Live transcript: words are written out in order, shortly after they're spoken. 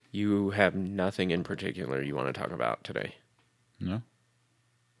You have nothing in particular you want to talk about today? No?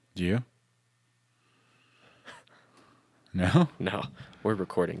 Do you? No? No. We're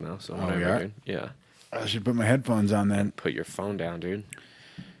recording, though, so whatever, we are? dude. Yeah. I should put my headphones on then. Put your phone down, dude.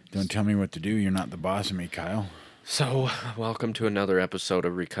 Don't tell me what to do. You're not the boss of me, Kyle. So, welcome to another episode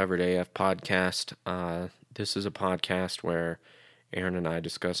of Recovered AF Podcast. This is a podcast where Aaron and I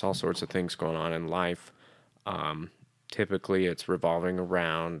discuss all sorts of things going on in life. Typically, it's revolving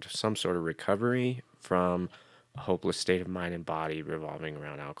around some sort of recovery from a hopeless state of mind and body, revolving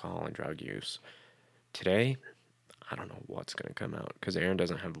around alcohol and drug use. Today, I don't know what's going to come out because Aaron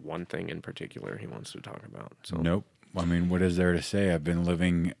doesn't have one thing in particular he wants to talk about. So. Nope. I mean, what is there to say? I've been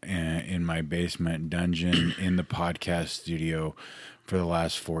living in my basement dungeon in the podcast studio for the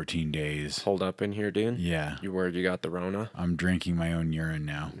last 14 days. Hold up in here, dude. Yeah. You worried you got the Rona? I'm drinking my own urine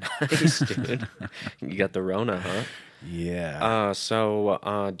now. Nice, dude. You got the Rona, huh? Yeah.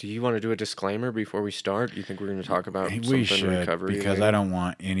 So, do you want to do a disclaimer before we start? Do you think we're going to talk about something We should, recovery? because later? I don't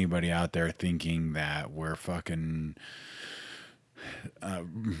want anybody out there thinking that we're fucking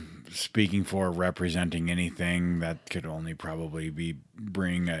speaking for, representing anything that could only probably be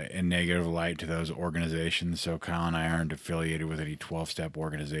bring a negative light to those organizations. So Kyle and I aren't affiliated with any 12-step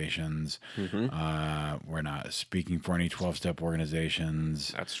organizations. Mm-hmm. We're not speaking for any 12-step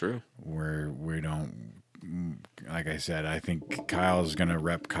organizations. That's true. We don't. Like I said, I think Kyle's going to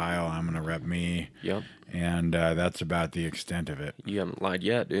rep Kyle. I'm going to rep me. Yep. And that's about the extent of it. You haven't lied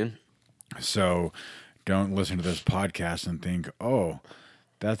yet, dude. So don't listen to this podcast and think, oh,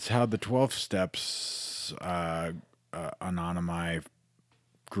 that's how the 12 steps anonymized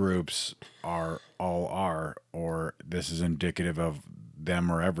groups are, or this is indicative of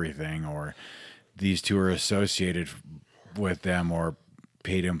them or everything, or these two are associated with them or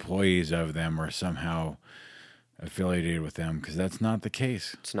paid employees of them or somehow affiliated with them, because that's not the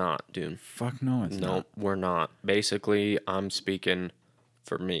case. It's not, dude. Fuck no, it's not. No, we're not. Basically, I'm speaking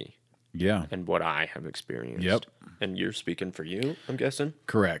for me Yeah, and what I have experienced. Yep. And you're speaking for you, I'm guessing?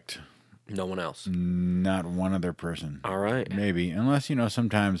 correct. No one else. Not one other person. All right. Maybe, unless,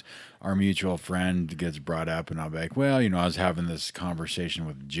 sometimes our mutual friend gets brought up and I'll be like, well, I was having this conversation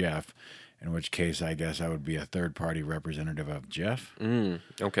with Jeff, in which case I guess I would be a third-party representative of Jeff.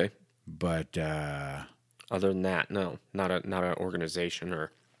 Okay. But, Other than that, no. Not an organization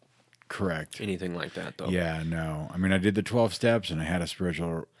or correct. anything like that, though. Yeah, no. I mean, I did the 12 steps and I had a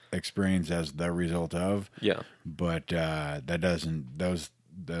spiritual experience as the result of. Yeah. But that doesn't, those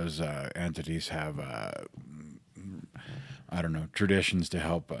entities have, I don't know, traditions to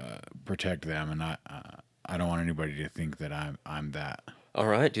help protect them. And I don't want anybody to think that I'm that. All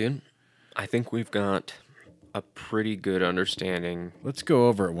right, dude. I think we've got a pretty good understanding. Let's go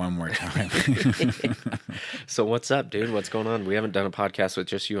over it one more time. So what's up, dude? What's going on? We haven't done a podcast with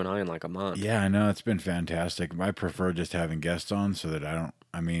just you and I in like a month. Yeah, I know. It's been fantastic. I prefer just having guests on so that I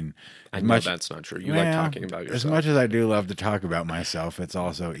know that's not true. You like talking about yourself. As much as I do love to talk about myself, it's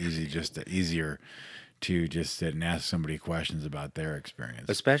also easier to just sit and ask somebody questions about their experience.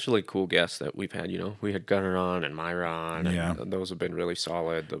 Especially cool guests that we've had, we had Gunnar on and Myra on, and Yeah. those have been really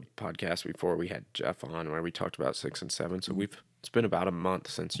solid. The podcast before we had Jeff on where we talked about 6 and 7. So it's been about a month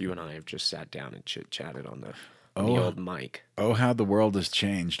since you and I have just sat down and chit-chatted on the old mic. Oh, how the world has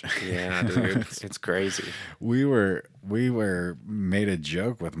changed. Yeah, dude. It's crazy. We were made a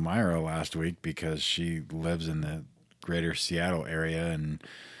joke with Myra last week because she lives in the greater Seattle area, and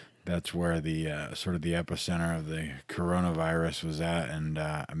that's where the sort of the epicenter of the coronavirus was at, and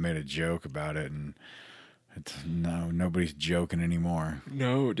I made a joke about it, and nobody's joking anymore.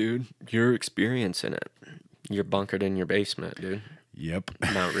 No, dude. You're experiencing it. You're bunkered in your basement, dude. Yep.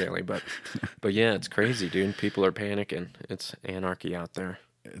 Not really, but yeah, it's crazy, dude. People are panicking. It's anarchy out there.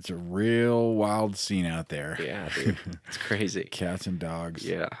 It's a real wild scene out there. Yeah, dude. It's crazy. Cats and dogs.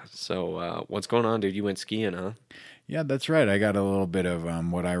 Yeah. So what's going on, dude? You went skiing, huh? Yeah, that's right. I got a little bit of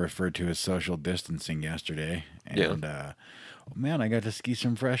what I refer to as social distancing yesterday. And, man, I got to ski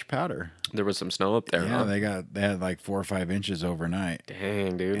some fresh powder. There was some snow up there, Yeah, huh? they had like 4 or 5 inches overnight.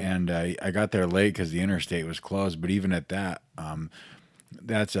 Dang, dude. And I got there late because the interstate was closed. But even at that,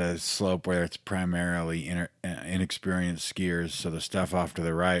 that's a slope where it's primarily inexperienced skiers. So the stuff off to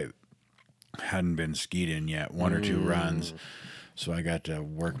the right hadn't been skied in yet, 1 or 2 runs. So I got to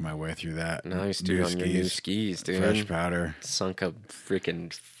work my way through that. Nice, dude, on your new skis, dude. Fresh powder. Sunk a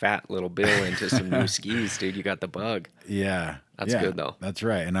freaking fat little bill into some new skis, dude. You got the bug. Yeah. That's good, though. That's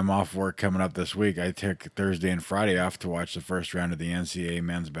right. And I'm off work coming up this week. I took Thursday and Friday off to watch the first round of the NCAA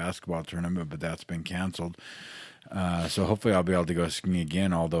men's basketball tournament, but that's been canceled. So hopefully I'll be able to go skiing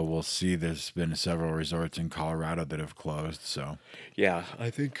again, although we'll see there's been several resorts in Colorado that have closed. So Yeah, I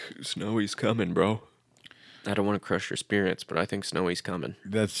think Snowy's coming, bro. I don't want to crush your spirits, but I think Snowy's coming.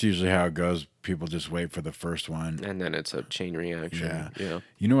 that's usually how it goes. People just wait for the first one. And then it's a chain reaction. Yeah.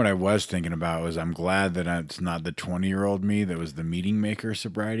 You know what I was thinking about was I'm glad that it's not the 20-year-old me that was the meeting maker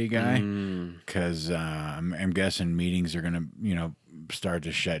sobriety guy, because I'm guessing meetings are going to, start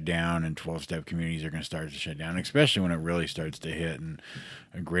to shut down, and 12-step communities are going to start to shut down, especially when it really starts to hit and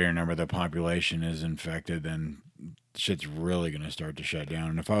a greater number of the population is infected, then shit's really going to start to shut down.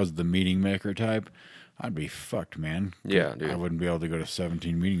 And if I was the meeting maker type, I'd be fucked, man. Yeah, dude. I wouldn't be able to go to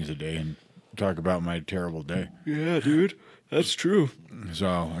 17 meetings a day and talk about my terrible day. Yeah, dude. That's true. So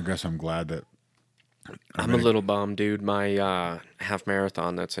I guess I'm glad that I'm a little bummed, dude. My half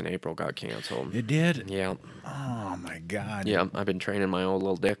marathon that's in April got canceled. it did. Yeah. Oh my god. Yeah, I've been training my old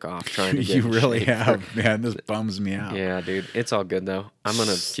little dick off trying to get You in really shape. have, man. This bums me out. Yeah, dude. It's all good, though. I'm going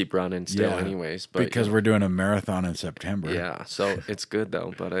to keep running still Yeah, anyways. But because we're doing a marathon in September. yeah, so it's good,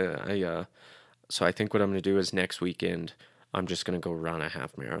 though. But so I think what I'm going to do is next weekend, I'm just going to go run a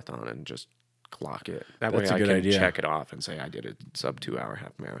half marathon and just clock it. That That's way a I good can idea. check it off and say I did a sub 2 hour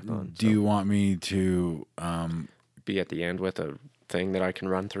half marathon. Do you want me to? Be at the end with a thing that I can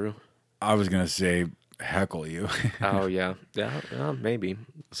run through? I was gonna say heckle you, Oh, yeah. Yeah, maybe.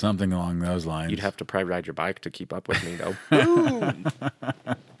 something along those lines. You'd have to probably ride your bike to keep up with me, though.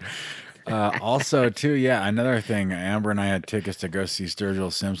 Also, too, yeah, another thing. Amber and I had tickets to go see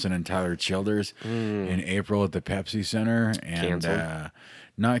Sturgill Simpson and Tyler Childers in April at the Pepsi Center, and Canceled?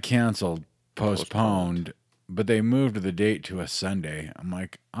 not canceled, postponed. But they moved the date to a Sunday. I'm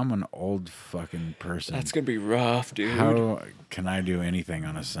like, I'm an old fucking person. That's going to be rough, dude. How can I do anything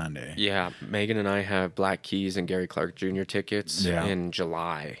on a Sunday? Yeah, Megan and I have Black Keys and Gary Clark Jr. tickets Yeah. in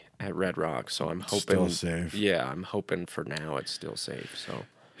July at Red Rock, so I'm hoping Still safe. Yeah, I'm hoping for now it's still safe.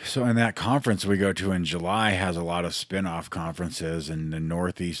 So And that conference we go to in July has a lot of spin-off conferences, and the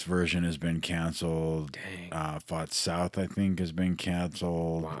Northeast version has been canceled. Dang. Fought South, I think, has been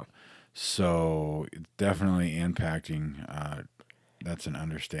canceled. Wow. So it's definitely impacting. That's an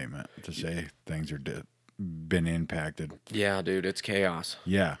understatement to say things are been impacted. Yeah, dude, it's chaos.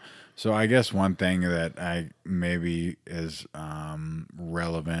 Yeah. So I guess one thing that I maybe is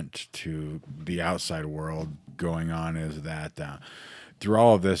relevant to the outside world going on is that through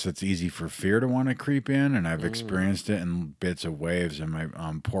all of this, it's easy for fear to want to creep in, and I've experienced it in bits of waves. And my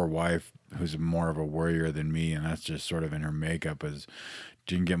poor wife, who's more of a worrier than me, and that's just sort of in her makeup,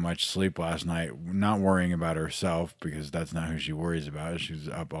 didn't get much sleep last night, not worrying about herself because that's not who she worries about. She's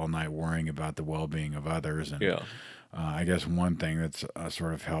up all night worrying about the well-being of others. And I guess one thing that's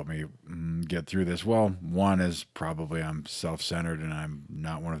sort of helped me get through this, well, one is probably I'm self-centered and I'm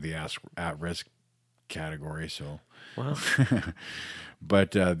not one of the at-risk category. So, Wow.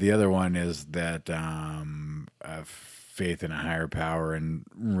 but the other one is that faith in a higher power and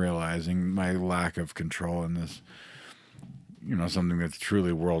realizing my lack of control in this, something that's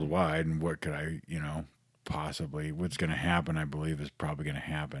truly worldwide, and what could I, possibly, what's going to happen, I believe, is probably going to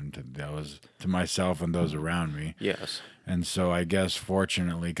happen to myself and those around me. Yes. And so I guess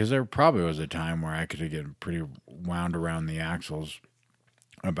fortunately, because there probably was a time where I could have gotten pretty wound around the axles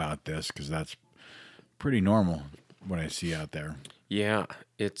about this, because that's pretty normal what I see out there. Yeah,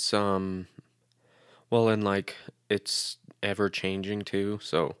 it's well, and like it's ever changing too.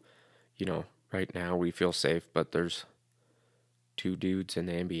 So, right now we feel safe, but there's two dudes in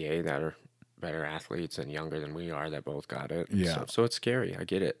the NBA that are better athletes and younger than we are that both got it. Yeah. So it's scary. I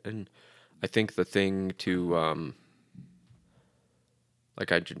get it. And I think the thing to,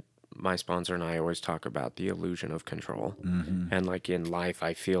 my sponsor and I always talk about the illusion of control. Mm-hmm. And like in life,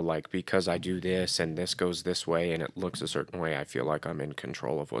 I feel like because I do this and this goes this way and it looks a certain way, I feel like I'm in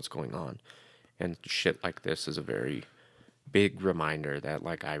control of what's going on. And shit like this is a very big reminder that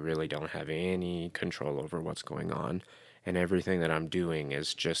like I really don't have any control over what's going on. And everything that I'm doing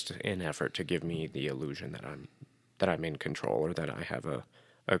is just an effort to give me the illusion that I'm in control or that I have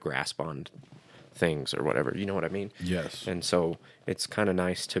a grasp on things or whatever. You know what I mean? Yes. And so it's kind of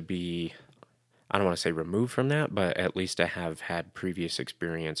nice to be, I don't want to say removed from that, but at least to have had previous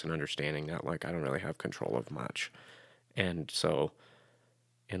experience and understanding that like I don't really have control of much. And so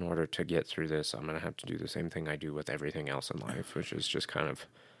in order to get through this, I'm going to have to do the same thing I do with everything else in life, which is just kind of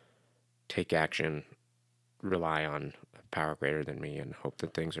take action, rely on a power greater than me, and hope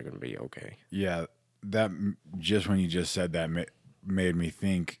that things are going to be okay. Yeah, that just when you just said that made me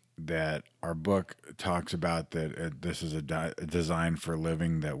think that our book talks about that this is a design for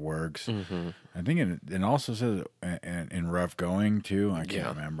living that works. Mm-hmm. I think it also says in Rough Going too. I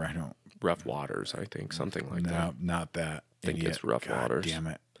can't remember. I don't Rough Waters, I think, something like that. No, not that. I think Idiot. it's Rough God Waters. Damn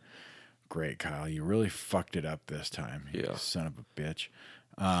it. Great, Kyle. You really fucked it up this time. You Yeah. son of a bitch.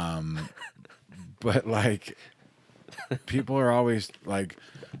 But like, people are always like,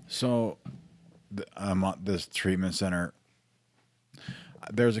 so I'm at this treatment center.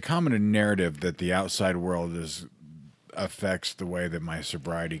 There's a common narrative that the outside world affects the way that my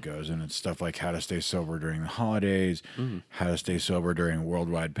sobriety goes, and it's stuff like how to stay sober during the holidays, how to stay sober during a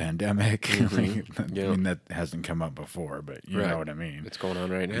worldwide pandemic. I mean, that hasn't come up before, but you know what I mean. It's going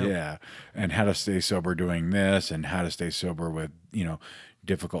on right now. Yeah, and how to stay sober doing this, and how to stay sober with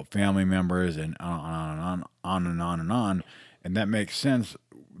difficult family members, and on and on, and that makes sense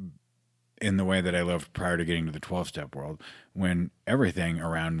in the way that I lived prior to getting to the 12-step world, when everything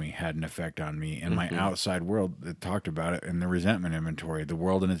around me had an effect on me, and my outside world that talked about it in the resentment inventory. The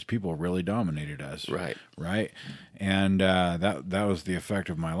world and its people really dominated us. Right. And that was the effect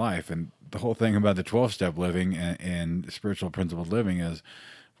of my life. And the whole thing about the 12-step living and spiritual principled living is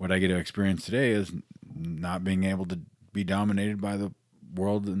what I get to experience today is not being able to be dominated by the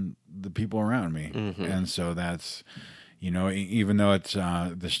world and the people around me. And so that's... even though it's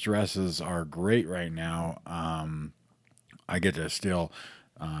the stresses are great right now, I get to still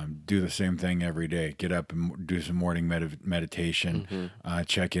do the same thing every day. Get up and do some morning meditation,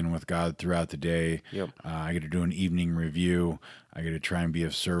 check in with God throughout the day. I get to do an evening review. I get to try and be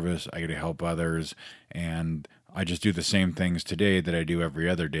of service. I get to help others. And I just do the same things today that I do every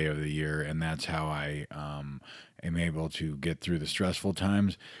other day of the year. And that's how I am able to get through the stressful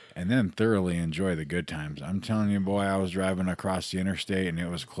times and then thoroughly enjoy the good times. I'm telling you, boy, I was driving across the interstate and it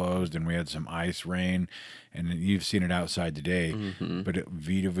was closed and we had some ice rain, and you've seen it outside today, but at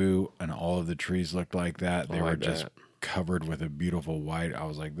Vitavu and all of the trees looked like that. They were just covered with a beautiful white. I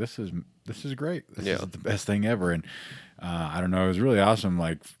was like, this is great. This is the best thing ever. And I don't know, it was really awesome.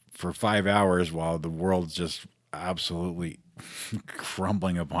 Like for 5 hours while the world's just absolutely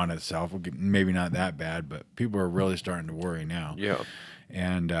crumbling upon itself. Maybe not that bad, but people are really starting to worry now.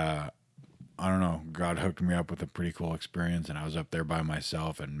 And I don't know, God hooked me up with a pretty cool experience, and I was up there by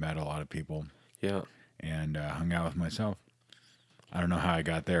myself and met a lot of people. And hung out with myself. I don't know how I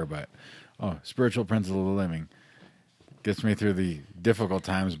got there, but spiritual principle of living gets me through the difficult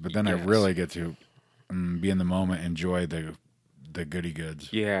times, but then I really get to be in the moment, enjoy the goody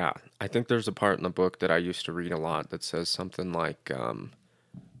goods. Yeah, I think there's a part in the book that I used to read a lot that says something like, I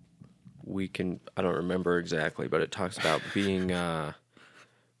don't remember exactly, but it talks about being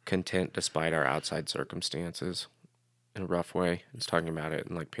content despite our outside circumstances in a rough way. It's talking about it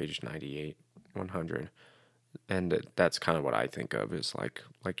in like page 98, 100. And that's kind of what I think of is like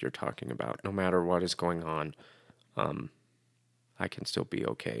you're talking about. No matter what is going on, I can still be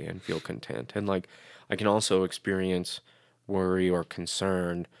okay and feel content. And like I can also experience worry or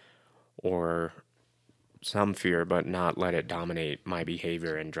concern or some fear, but not let it dominate my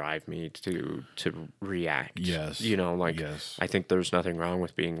behavior and drive me to react. I think there's nothing wrong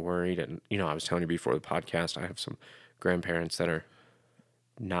with being worried. And, I was telling you before the podcast, I have some grandparents that are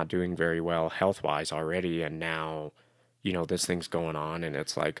not doing very well health-wise already. And now, this thing's going on, and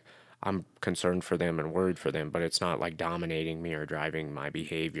it's like, I'm concerned for them and worried for them, but it's not like dominating me or driving my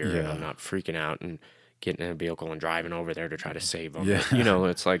behavior. And I'm not freaking out and getting in a vehicle and driving over there to try to save them.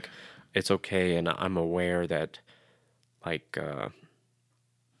 It's like, it's okay. And I'm aware that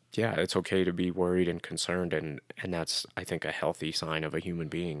it's okay to be worried and concerned. And that's, I think, a healthy sign of a human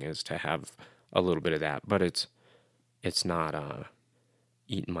being is to have a little bit of that, but it's not,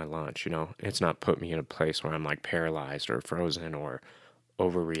 eating my lunch, it's not put me in a place where I'm like paralyzed or frozen or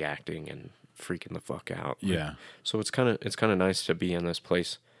overreacting and freaking the fuck out. So it's kind of nice to be in this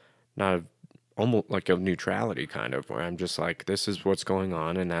place, not almost like a neutrality kind of, where I'm just like, this is what's going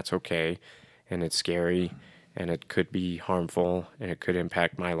on and that's okay. And it's scary and it could be harmful and it could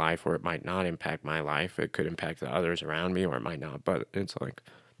impact my life or it might not impact my life. It could impact the others around me or it might not, but it's like,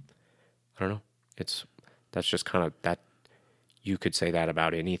 I don't know. That's just kind of that. You could say that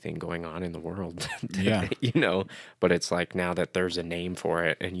about anything going on in the world, but it's like now that there's a name for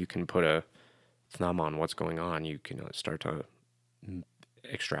it and you can put a thumb on what's going on, you can start to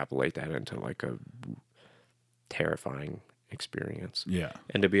extrapolate that into like a terrifying experience.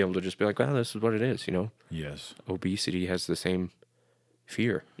 And to be able to just be like, wow, this is what it is, Obesity has the same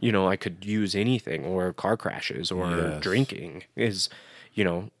fear. I could use anything, or car crashes or drinking is,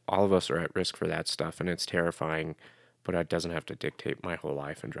 all of us are at risk for that stuff, and it's terrifying. But it doesn't have to dictate my whole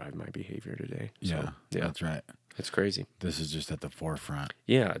life and drive my behavior today. So, that's right. It's crazy. This is just at the forefront.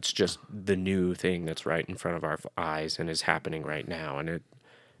 Yeah, it's just the new thing that's right in front of our eyes and is happening right now. And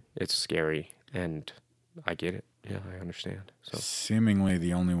it's scary, and I get it. Yeah, I understand. So, Seemingly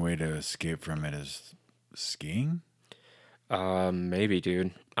the only way to escape from it is skiing. maybe,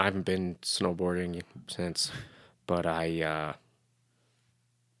 dude. I haven't been snowboarding since, but I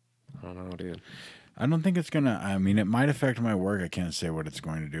don't know, dude. I don't think it's gonna. I mean, it might affect my work. I can't say what it's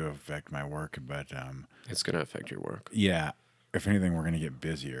going to do affect my work, but It's gonna affect your work. yeah. If anything, we're gonna get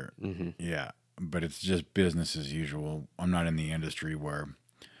busier. Mm-hmm. Yeah, but it's just business as usual. I'm not in the industry where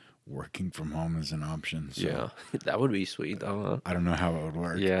working from home is an option. So Yeah, that would be sweet, though. Huh? I don't know how it would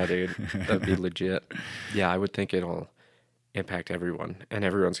work. Yeah, dude, that'd be legit. Yeah, I would think it'll impact everyone, and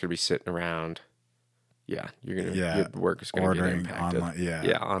everyone's gonna be sitting around. Yeah, your work is gonna ordering get impacted. online. Yeah,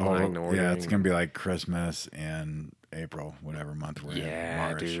 Yeah, online ordering. Yeah, it's gonna be like Christmas and April, whatever month we're in. Yeah,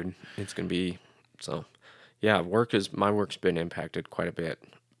 March. dude, it's gonna be so. Yeah, my work's been impacted quite a bit,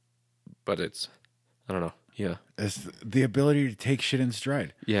 but I don't know. Yeah, It's the ability to take shit in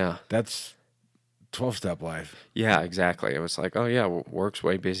stride. yeah, That's 12-step life. yeah, exactly. It was like, oh yeah, work's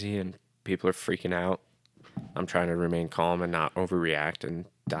way busy and people are freaking out. I'm trying to remain calm and not overreact and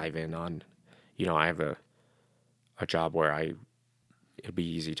dive in on, I have a job where it'd be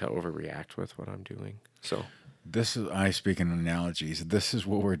easy to overreact with what I'm doing. So I speak in analogies. This is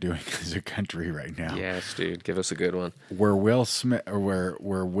what we're doing as a country right now. yes, dude, give us a good one. We're Will Smith, or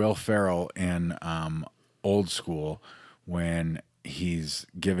we're Will Ferrell in Old School when he's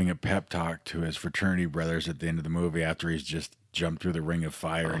giving a pep talk to his fraternity brothers at the end of the movie after he's just jumped through the ring of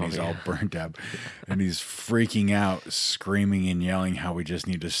fire and he's all burnt up and he's freaking out, screaming and yelling how we just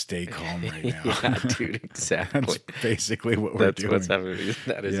need to stay calm right now. Yeah, dude, exactly. That's basically what we're doing. What's happening.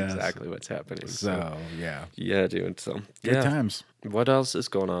 That is Yes. exactly what's happening. So, yeah. Yeah, dude. So Good yeah. times. What else is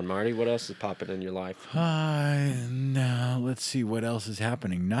going on, Marty? What else is popping in your life? No, let's see what else is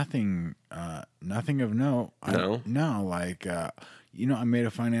happening. Nothing of note. No? No, like, I made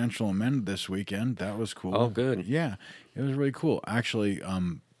a financial amend this weekend. That was cool. Oh, good. Yeah, it was really cool. Actually,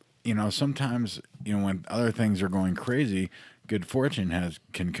 sometimes, when other things are going crazy, good fortune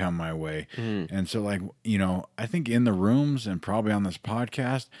can come my way. And so, like, I think in the rooms and probably on this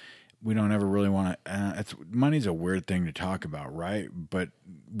podcast, we don't ever really want to. Money's a weird thing to talk about, right? But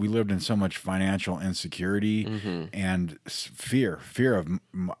we lived in so much financial insecurity and fear of.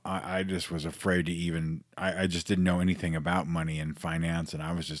 I just was afraid to even. I just didn't know anything about money and finance, and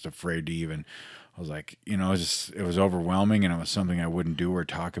I was just afraid to even. I was like, it was overwhelming, and it was something I wouldn't do or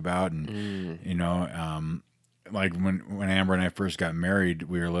talk about, and like when Amber and I first got married,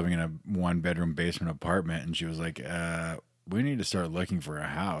 we were living in a 1-bedroom basement apartment, and she was like, we need to start looking for a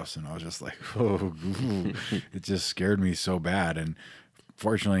house. And I was just like, oh, it just scared me so bad. And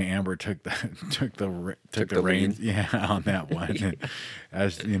fortunately, Amber took the reins, on that one. And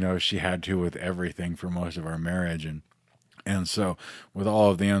as she had to with everything for most of our marriage. And so with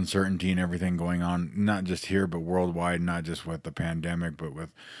all of the uncertainty and everything going on, not just here, but worldwide, not just with the pandemic, but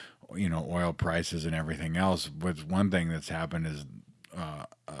with, oil prices and everything else. But one thing that's happened is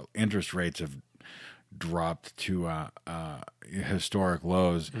interest rates have dropped to historic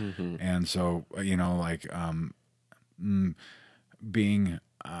lows. And so, being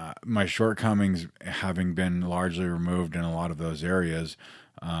my shortcomings having been largely removed in a lot of those areas,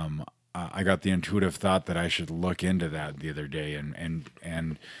 I got the intuitive thought that I should look into that the other day,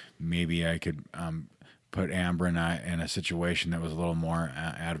 and maybe I could put Amber and I in a situation that was a little more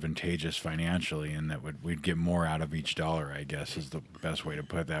advantageous financially, and that we'd get more out of each dollar, I guess is the best way to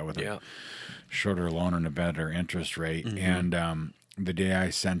put that, with a shorter loan and a better interest rate. And the day I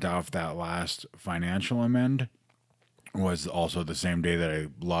sent off that last financial amend was also the same day that I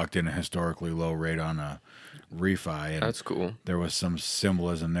locked in a historically low rate on a refi. And that's cool. There was some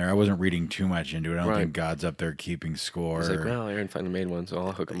symbolism there. I wasn't reading too much into it. I don't think God's up there keeping score. He's like, well, Aaron finally made one, so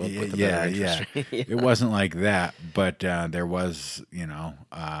I'll hook him up with the better interest rate. It wasn't like that, but there was,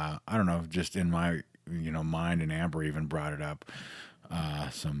 I don't know, just in my, mind, and Amber even brought it up,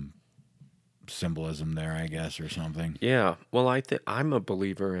 some symbolism there, I guess, or something. Yeah. Well, I'm a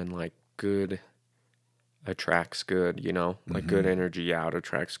believer in, like, good attracts good, like good energy out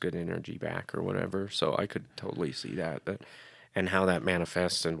attracts good energy back or whatever. So I could totally see that and how that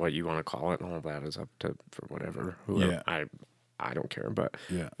manifests and what you want to call it and all that is up to for whatever. Whoever, I don't care, but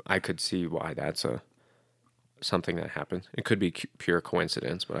I could see why that's something that happens. It could be pure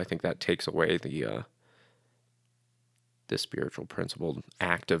coincidence, but I think that takes away the spiritual principled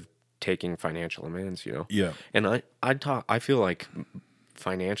act of taking financial amends, Yeah. And I feel like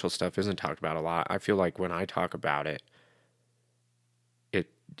financial stuff isn't talked about a lot. I feel like when I talk about it,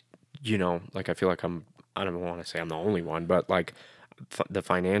 like I feel like I don't want to say I'm the only one, but like the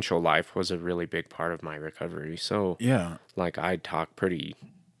financial life was a really big part of my recovery. So yeah, like I talk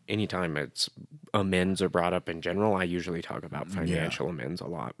anytime it's amends are brought up in general, I usually talk about financial amends a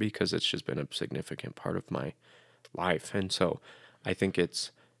lot because it's just been a significant part of my life. And so I think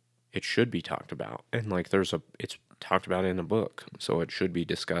it should be talked about. And like it's talked about in a book, so it should be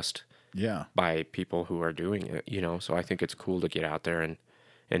discussed Yeah. by people who are doing it, you know. So I think it's cool to get out there and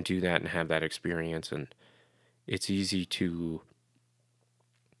do that and have that experience. And it's easy to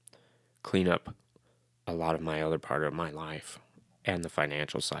clean up a lot of my other part of my life and the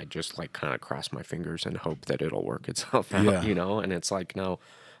financial side, just like kind of cross my fingers and hope that it'll work itself out, Yeah. you know. And it's like, no,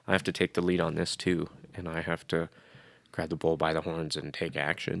 I have to take the lead on this too, and I have to grab the bull by the horns and take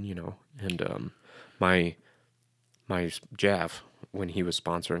action, you know. And my Jeff, when he was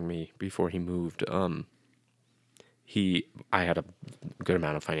sponsoring me before he moved, I had a good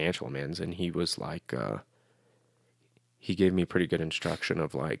amount of financial amends, and he was like, he gave me pretty good instruction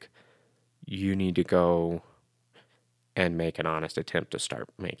of like, you need to go and make an honest attempt to start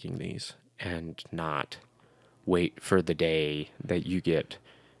making these and not wait for the day that you get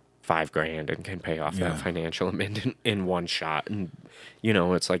 $5,000 and can pay off that financial amend in one shot. And, you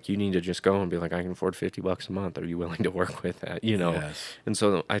know, it's like, you need to just go and be like, I can afford $50 a month. Are you willing to work with that? You know? Yes. And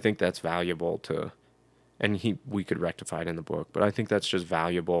so I think that's valuable and we could rectify it in the book, but I think that's just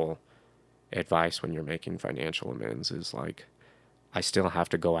valuable advice when you're making financial amends is like, I still have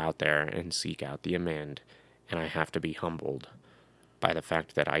to go out there and seek out the amend, and I have to be humbled by the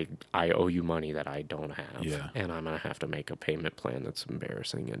fact that I owe you money that I don't have. Yeah. And I'm going to have to make a payment plan that's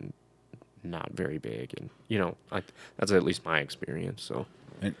embarrassing and not very big. And, you know, that's at least my experience. So,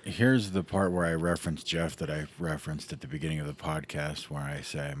 And here's the part where I referenced Jeff that I referenced at the beginning of the podcast, where I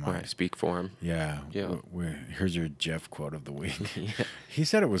say, when I speak for him. Yeah. Yeah. Here's your Jeff quote of the week. Yeah. He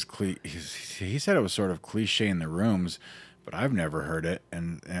said it was he said it was sort of cliche in the rooms, but I've never heard it,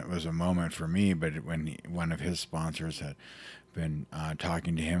 and it was a moment for me. But when one of his sponsors had been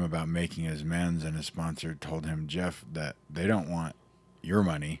talking to him about making his amends, and his sponsor told him, Jeff, that they don't want your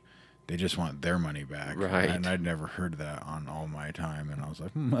money, they just want their money back. Right. And I'd never heard that on all my time, and I was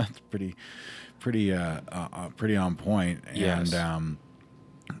like, that's pretty on point. Yes. And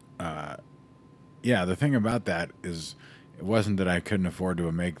yeah, the thing about that is, it wasn't that I couldn't afford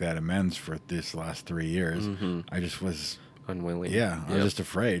to make that amends for this last 3 years. Mm-hmm. I just was unwilling. I was just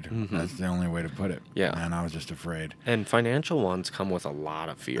afraid. Mm-hmm. That's the only way to put it. Yeah. And I was just afraid. And financial ones come with a lot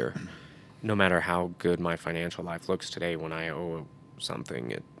of fear. No matter how good my financial life looks today, when I owe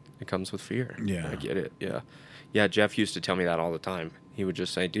something, it comes with fear. Yeah. I get it. Yeah. Yeah, Jeff used to tell me that all the time. He would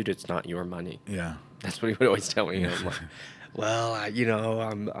just say, dude, it's not your money. Yeah. That's what he would always tell me. And I'm like, well,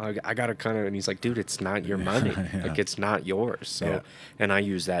 I got to kind of, and he's like, dude, it's not your money. Yeah. Like, it's not yours. So, Yeah. and I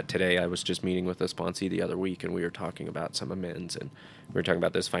use that today. I was just meeting with a sponsee the other week, and we were talking about some amends, and we were talking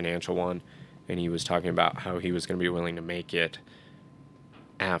about this financial one, and he was talking about how he was going to be willing to make it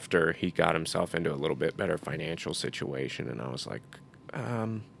after he got himself into a little bit better financial situation. And I was like,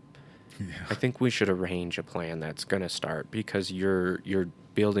 I think we should arrange a plan that's going to start, because you're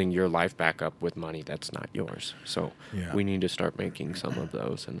building your life back up with money that's not yours. So Yeah. we need to start making some of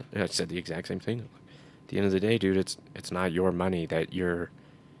those. And I said the exact same thing. At the end of the day, dude, it's not your money that you're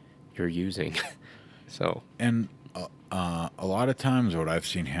using. So, And a lot of times what I've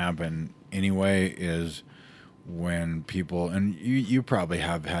seen happen anyway is when people, and you probably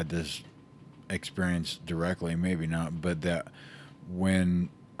have had this experience directly, maybe not, but that when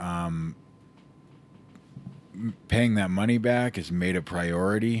paying that money back is made a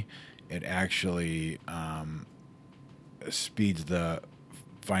priority, it actually speeds the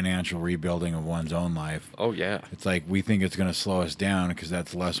financial rebuilding of one's own life. oh yeah. It's like we think it's going to slow us down because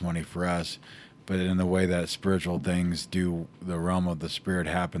that's less money for us. But in the way that spiritual things do, the realm of the spirit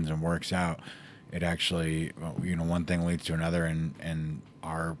happens and works out, it actually, one thing leads to another, and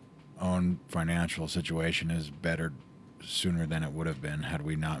our own financial situation is better sooner than it would have been had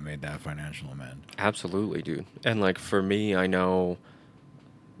we not made that financial amend. Absolutely, dude. And like for me, I know,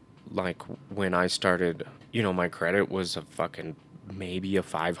 like when I started, my credit was a fucking maybe a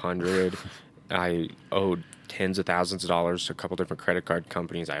 500. I owed tens of thousands of dollars to a couple different credit card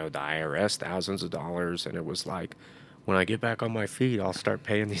companies. I owed the IRS thousands of dollars, and it was like, when I get back on my feet, I'll start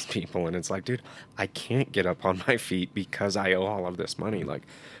paying these people. And it's like, dude, I can't get up on my feet because I owe all of this money. Like,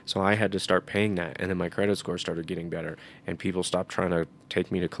 so I had to start paying that. And then my credit score started getting better, and people stopped trying to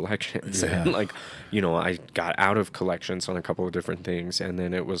take me to collections. Yeah. And like, I got out of collections on a couple of different things. And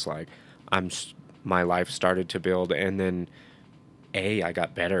then it was like, my life started to build. And then I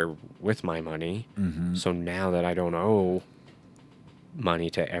got better with my money. Mm-hmm. So now that I don't owe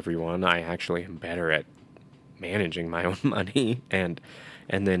money to everyone, I actually am better at managing my own money. And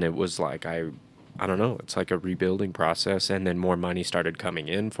then it was like I I don't know, it's like a rebuilding process. And then more money started coming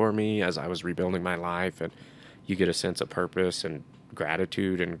in for me as I was rebuilding my life. And you get a sense of purpose and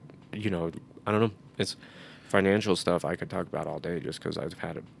gratitude. And, I don't know. It's financial stuff I could talk about all day just because I've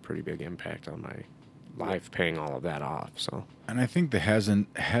had a pretty big impact on my life paying all of that off. So, And I think the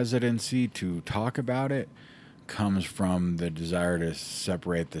hesitancy to talk about it comes from the desire to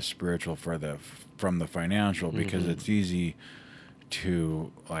separate the spiritual from the financial, because it's easy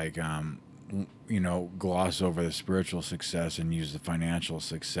to gloss over the spiritual success and use the financial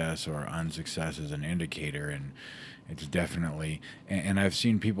success or unsuccess as an indicator. And it's definitely, and I've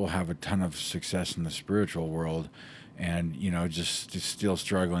seen people have a ton of success in the spiritual world and, just still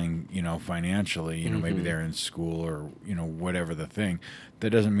struggling, financially, maybe they're in school or, whatever the thing. That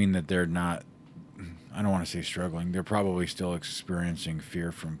doesn't mean that they're not, I don't want to say struggling. They're probably still experiencing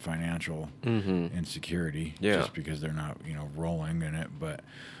fear from financial insecurity, just because they're not, rolling in it. But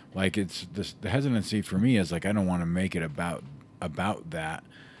like, it's this, the hesitancy for me is like, I don't want to make it about that.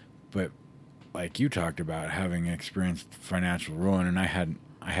 But like you talked about having experienced financial ruin, and I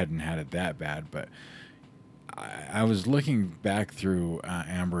hadn't had it that bad, but I was looking back through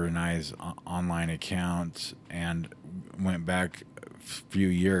Amber and I's online accounts and went back a few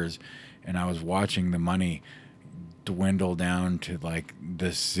years, and I was watching the money dwindle down to like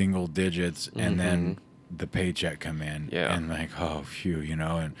the single digits, and then the paycheck come in, and like, oh, phew,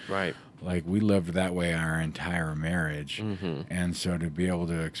 and right. like we lived that way our entire marriage, and so to be able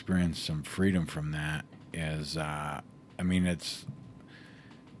to experience some freedom from that is, it's.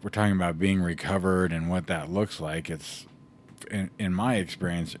 We're talking about being recovered and what that looks like. It's in my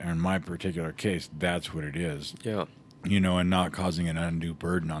experience, or in my particular case, that's what it is. Yeah. And not causing an undue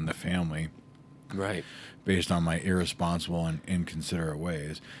burden on the family. Right. Based on my irresponsible and inconsiderate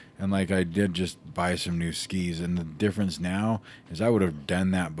ways. And like, I did just buy some new skis, and the difference now is I would have done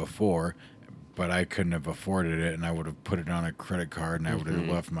that before, but I couldn't have afforded it, and I would have put it on a credit card, and I would have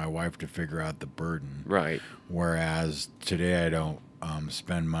left my wife to figure out the burden. Right. Whereas today I don't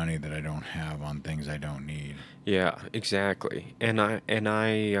spend money that I don't have on things I don't need. Yeah, exactly. And I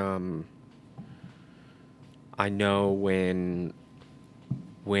know when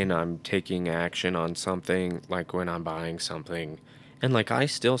I'm taking action on something, like when I'm buying something, and like I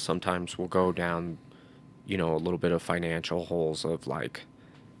still sometimes will go down, a little bit of financial holes of like,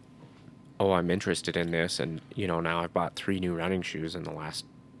 oh, I'm interested in this, and now I've bought 3 new running shoes in the last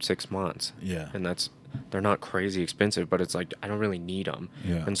 6 months. Yeah. And they're not crazy expensive, but it's like I don't really need them.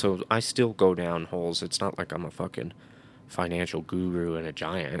 Yeah. And so I still go down holes. It's not like I'm a fucking financial guru and a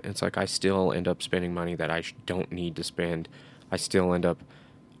giant. It's like I still end up spending money that I don't need to spend. I still end up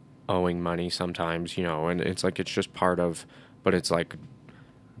owing money sometimes, and it's like it's just part of, but it's like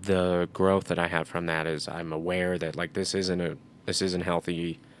the growth that I have from that is I'm aware that like this isn't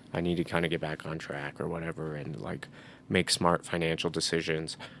healthy. I need to kind of get back on track or whatever, and like make smart financial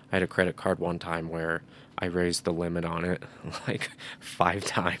decisions. I had a credit card one time where I raised the limit on it like 5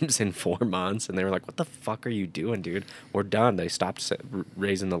 times in 4 months, and they were like, "What the fuck are you doing, dude? We're done." They stopped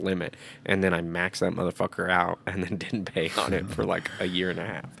raising the limit, and then I maxed that motherfucker out and then didn't pay on it for like a year and a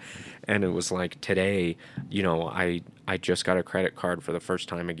half. And it was like today, I just got a credit card for the first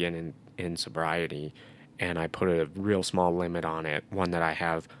time again in sobriety, and I put a real small limit on it, one that I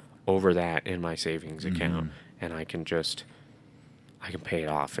have over that in my savings account, and I can pay it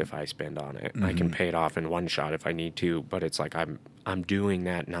off if I spend on it. I can pay it off in one shot if I need to, but it's like I'm doing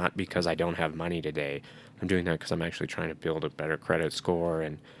that not because I don't have money today. I'm doing that because I'm actually trying to build a better credit score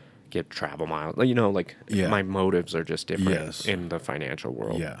and get travel miles. My motives are just different in the financial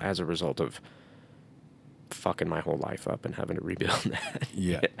world as a result of fucking my whole life up and having to rebuild that.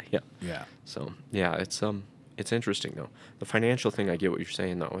 Yeah. So yeah, it's interesting though. The financial thing, I get what you're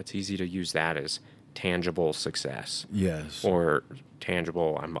saying though. It's easy to use that as tangible success. Yes. Or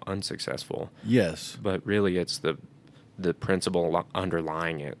tangible, I'm unsuccessful. Yes. But really it's the principle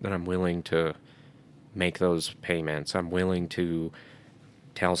underlying it, that I'm willing to make those payments. I'm willing to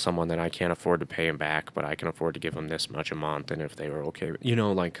tell someone that I can't afford to pay them back, but I can afford to give them this much a month, and if they were okay,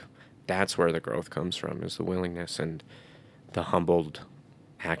 that's where the growth comes from, is the willingness and the humbled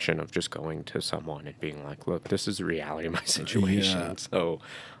action of just going to someone and being like, look, this is the reality of my situation, so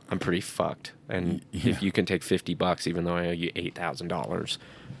I'm pretty fucked, and if you can take $50, even though I owe you $8,000,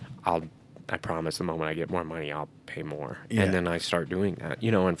 I promise the moment I get more money, I'll pay more. And then I start doing that,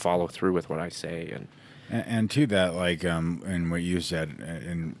 and follow through with what I say. And to that, like, and what you said,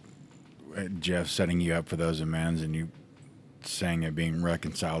 and Jeff setting you up for those amends, and you saying it being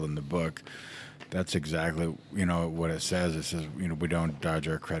reconciled in the book, that's exactly, what it says. It says, we don't dodge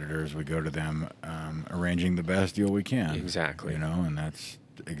our creditors. We go to them, arranging the best deal we can. Exactly. And that's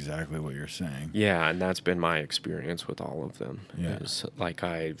exactly what you're saying. Yeah, and that's been my experience with all of them. Yeah. Is like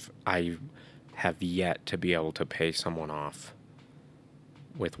I have yet to be able to pay someone off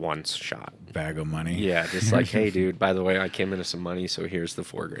with one shot. Bag of money. Yeah, just like, hey, dude, by the way, I came into some money, so here's the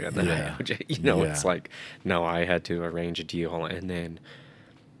 $4,000 that I owed you. It's like, no, I had to arrange a deal and then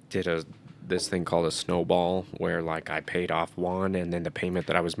did this thing called a snowball where like I paid off one and then the payment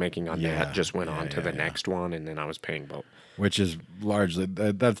that I was making on that just went on to the next one, and then I was paying both. Which is largely,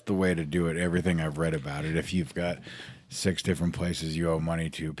 that's the way to do it. Everything I've read about it. If you've got 6 different places you owe money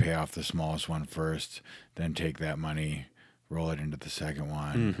to, pay off the smallest one first, then take that money, roll it into the second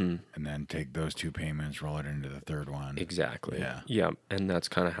one, and then take those 2 payments, roll it into the third one. Exactly. Yeah. Yeah. And that's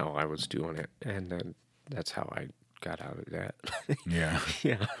kind of how I was doing it. And then that's how I got out of debt. Yeah.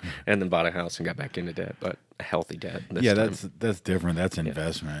 Yeah. And then bought a house and got back into debt, but a healthy debt. Yeah, that's different. That's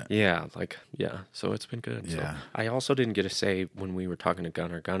investment. Yeah. So it's been good. Yeah. So I also didn't get to say when we were talking to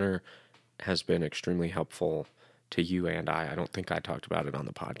Gunnar. Gunnar has been extremely helpful to you and I. I don't think I talked about it on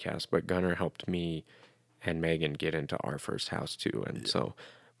the podcast, but Gunnar helped me and Megan get into our first house too. And so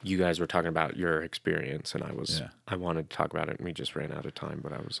you guys were talking about your experience, and I wanted to talk about it, and we just ran out of time,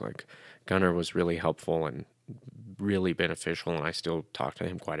 but I was like, Gunnar was really helpful and really beneficial, and I still talk to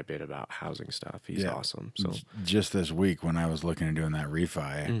him quite a bit about housing stuff. He's awesome. So just this week when I was looking at doing that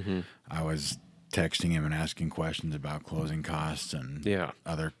refi, I was texting him and asking questions about closing costs and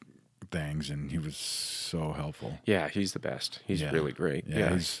other things, and he was so helpful. Yeah, he's the best. He's really great.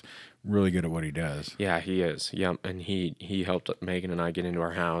 Yeah, he's really good at what he does. Yeah, he is. Yeah, and he helped Megan and I get into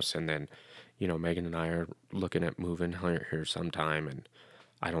our house, and then, Megan and I are looking at moving here sometime, and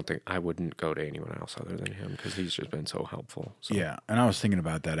I wouldn't go to anyone else other than him because he's just been so helpful. So. Yeah, and I was thinking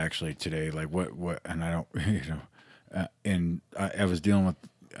about that actually today, like what, and I don't, and I was dealing with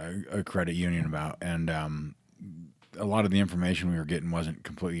a credit union about, and a lot of the information we were getting wasn't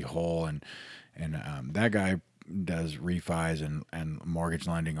completely whole, and that guy does refis and mortgage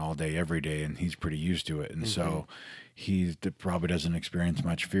lending all day, every day, and he's pretty used to it, and so he probably doesn't experience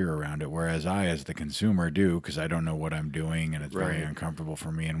much fear around it, whereas I, as the consumer, do, because I don't know what I'm doing, and it's very uncomfortable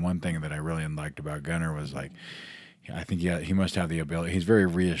for me. And one thing that I really liked about Gunnar was like, I think he must have the ability. He's very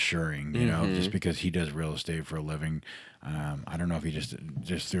reassuring, just because he does real estate for a living. I don't know if he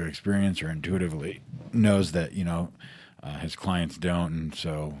just through experience or intuitively knows that, his clients don't. And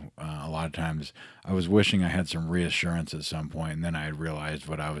so a lot of times I was wishing I had some reassurance at some point, and then I had realized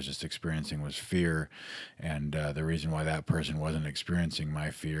what I was just experiencing was fear. And the reason why that person wasn't experiencing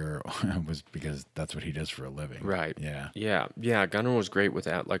my fear was because that's what he does for a living. Right. Yeah. Yeah. Yeah. Gunnar was great with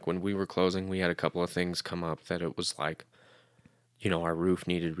that. Like when we were closing, we had a couple of things come up that it was like, our roof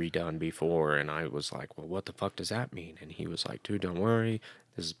needed redone before. And I was like, well, what the fuck does that mean? And he was like, dude, don't worry.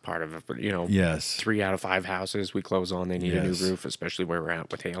 This is part of it. Yes. 3 out of 5 houses we close on, they need a new roof, especially where we're at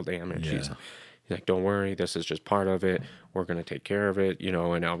with hail damage. Yeah. He's like, don't worry. This is just part of it. We're going to take care of it.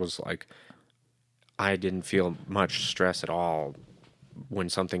 And I was like, I didn't feel much stress at all. When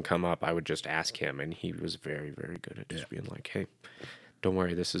something come up, I would just ask him, and he was very, very good at just being like, hey, don't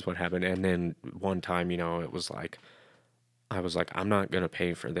worry, this is what happened. And then one time, it was like, I was like, I'm not going to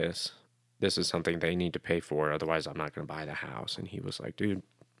pay for this. This is something they need to pay for. Otherwise, I'm not going to buy the house. And he was like, dude,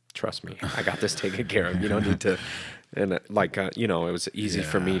 trust me. I got this taken care of. You don't need to. And it was easy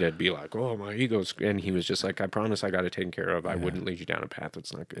for me to be like, oh, my ego's. And he was just like, I promise I got it taken care of. I wouldn't lead you down a path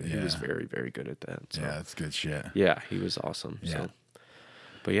that's not good. He was very, very good at that. So. Yeah, that's good shit. Yeah, he was awesome. Yeah. So.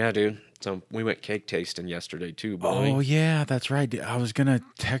 But yeah, dude. So we went cake tasting yesterday too, boy. Oh, yeah, that's right. I was going to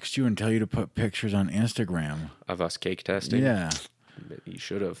text you and tell you to put pictures on Instagram. Of us cake testing? Yeah. You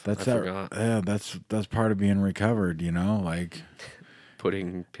should have. I forgot. Yeah, that's part of being recovered, like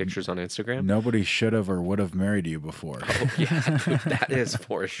putting pictures on Instagram. Nobody should have or would have married you before. Oh yeah, dude, that is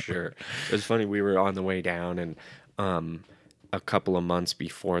for sure. It was funny. We were on the way down, and a couple of months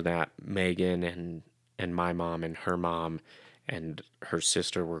before that, Megan and my mom and her mom and her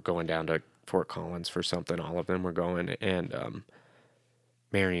sister were going down to Fort Collins for something. All of them were going, and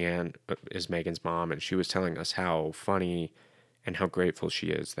Marianne is Megan's mom, and she was telling us how funny and how grateful she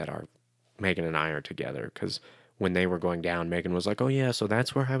is that Megan and I are together, because when they were going down, Megan was like, oh yeah, so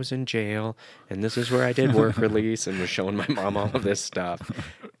that's where I was in jail, and this is where I did work release, and was showing my mom all of this stuff.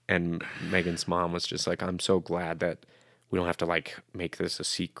 And Megan's mom was just like, I'm so glad that we don't have to make this a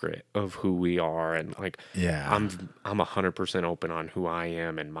secret of who we are, and I'm 100% open on who I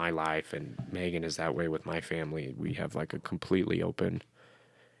am and my life, and Megan is that way with my family. We have a completely open,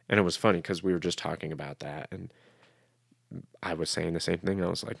 and it was funny because we were just talking about that, and I was saying the same thing. I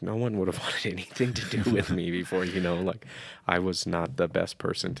was like, no one would have wanted anything to do with me before, like I was not the best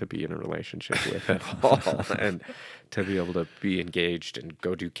person to be in a relationship with at all. And to be able to be engaged and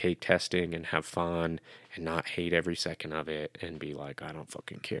go do cake testing and have fun and not hate every second of it and be like, I don't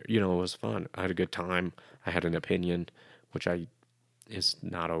fucking care. It was fun. I had a good time. I had an opinion, which is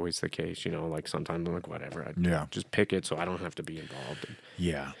not always the case, like sometimes I'm like, whatever, I just pick it so I don't have to be involved. And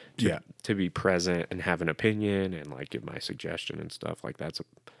Yeah. to be present and have an opinion and like give my suggestion and stuff like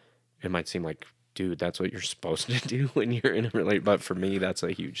it might seem like, dude, that's what you're supposed to do when you're in a relationship, but for me that's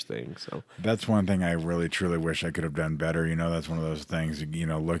a huge thing. So that's one thing I really truly wish I could have done better. That's one of those things,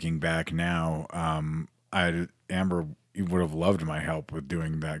 looking back now, Amber would have loved my help with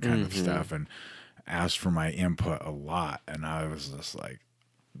doing that kind of stuff and asked for my input a lot, and I was just like,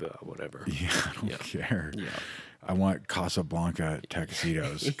 whatever. Yeah, I don't care. Yeah. I want Casablanca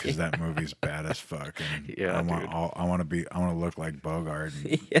tuxedos because that movie's bad as fuck. And yeah, I want to look like Bogart.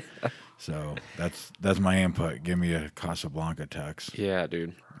 And so that's my input. Give me a Casablanca tux. Yeah,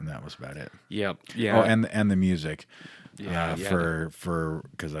 dude. And that was about it. Yep. Yeah. Oh, and the music. Yeah. For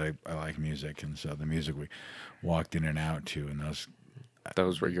because I like music, and so the music we walked in and out to, and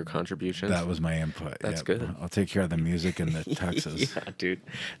those were your contributions? That was my input. That's good. I'll take care of the music and the tuxes. Yeah, dude.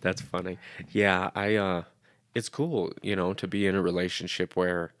 That's funny. Yeah, it's cool, to be in a relationship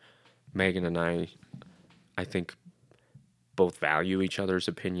where Megan and I think both value each other's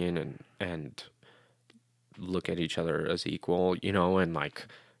opinion and look at each other as equal, and like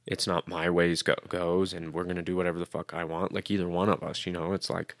it's not my ways goes and we're going to do whatever the fuck I want. Like either one of us, it's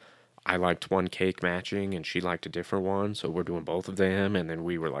like I liked one cake matching and she liked a different one, so we're doing both of them. And then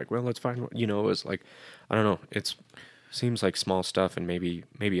we were like, well, let's find one. It was like, I don't know. It seems like small stuff, and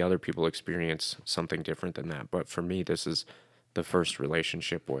maybe other people experience something different than that. But for me, this is the first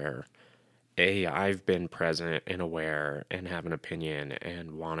relationship where I've been present and aware and have an opinion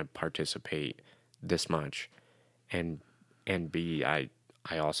and want to participate this much, and B, I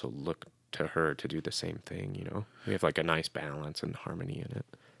also look to her to do the same thing. We have like a nice balance and harmony in it.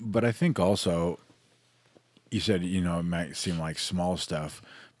 But I think also, you said, it might seem like small stuff,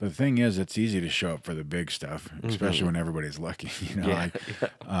 but the thing is, it's easy to show up for the big stuff, especially when everybody's looking,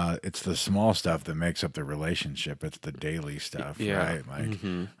 it's the small stuff that makes up the relationship. It's the daily stuff, right? Like,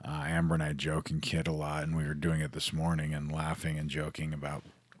 Amber and I joke and kid a lot, and we were doing it this morning and laughing and joking about,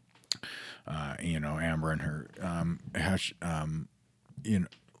 Amber and her,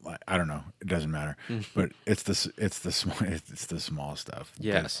 I don't know. It doesn't matter, but it's the small stuff.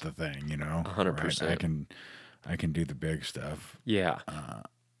 Yes, that's the thing. 100%. I can do the big stuff. Yeah.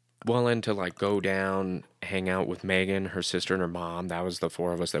 Well, and to like go down, hang out with Megan, her sister, and her mom. That was the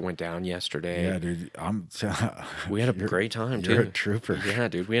four of us that went down yesterday. Yeah, dude. We had a great time too. You're a trooper. Yeah,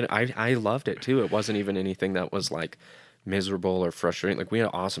 dude. I loved it too. It wasn't even anything that was like miserable or frustrating. Like we had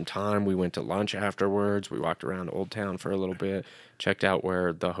an awesome time. We went to lunch afterwards. We walked around Old Town for a little bit, checked out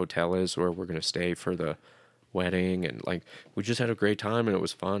where the hotel is where we're gonna stay for the wedding, and like we just had a great time and it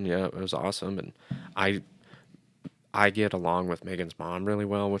was fun. Yeah, it was awesome. And I get along with Megan's mom really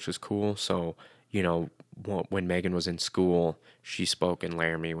well, which is cool. So when Megan was in school, she spoke in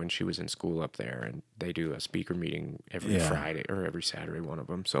Laramie when she was in school up there, and they do a speaker meeting every Friday or every Saturday, one of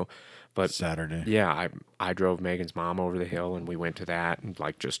them. So, but Saturday, yeah, I drove Megan's mom over the hill, and we went to that and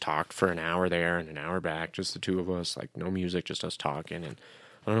like just talked for an hour there and an hour back, just the two of us, like no music, just us talking, and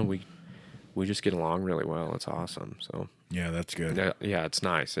I don't know, we just get along really well. It's awesome. So yeah, that's good. Yeah, it's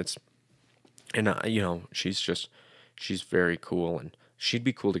nice. And she's very cool, and she'd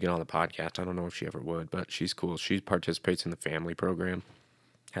be cool to get on the podcast. I don't know if she ever would, but she's cool. She participates in the family program.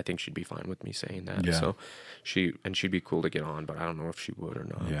 I think she'd be fine with me saying that. Yeah. So she'd be cool to get on, but I don't know if she would or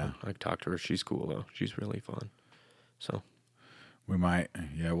not. Yeah. I talked to her. She's cool though. She's really fun. So we might.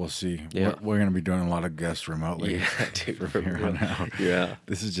 Yeah, we'll see. Yeah. We're going to be doing a lot of guests remotely. Yeah, dude. From here on out. Yeah.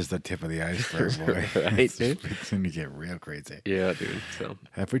 This is just the tip of the iceberg, boy. Right, dude? It's going to get real crazy. Yeah, dude. So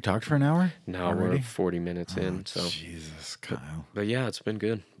have we talked for an hour? No, already? we're 40 minutes in. So Jesus, Kyle. But yeah, it's been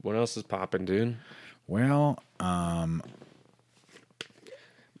good. What else is popping, dude? Well,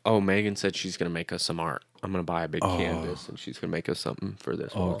 Megan said she's going to make us some art. I'm going to buy a big canvas, and she's going to make us something for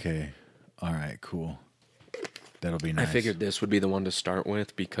this wall. Okay. All right, cool. That'll be nice. I figured this would be the one to start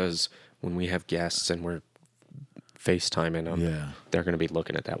with because when we have guests and we're FaceTiming them, they're going to be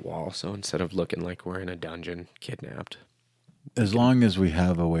looking at that wall. So instead of looking like we're in a dungeon kidnapped. As long as we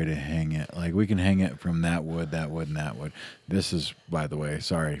have a way to hang it, like we can hang it from that wood, and that wood. This is, by the way,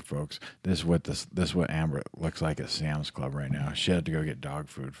 sorry folks. This is what Amber looks like at Sam's Club right now. She had to go get dog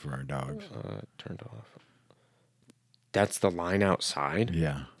food for our dogs. Turned off. That's the line outside?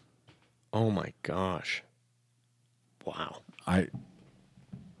 Yeah. Oh my gosh. Wow. I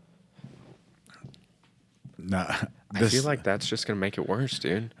I feel like that's just going to make it worse,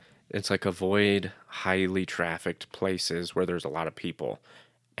 dude. It's like avoid highly trafficked places where there's a lot of people.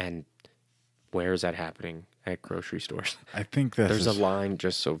 And where is that happening? At grocery stores. I think this There's a is line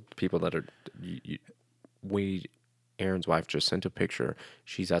just so people that are. Aaron's wife just sent a picture.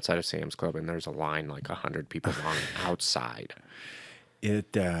 She's outside of Sam's Club and there's a line like 100 people long outside.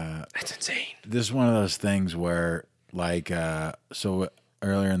 it. That's insane. This is one of those things where, like, so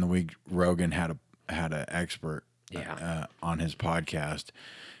earlier in the week, Rogan had an expert Yeah. on his podcast,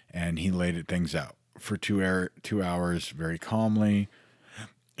 and he laid things out for 2 hours very calmly,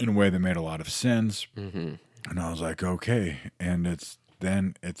 in a way that made a lot of sense. Mm-hmm. And I was like, okay. And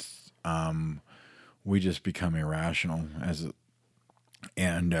we just become irrational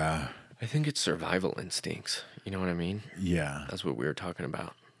I think it's survival instincts. You know what I mean? yeah, That's what we were talking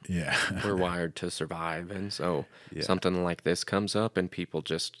about. yeah, We're wired to survive, and so Yeah. something like this comes up, and people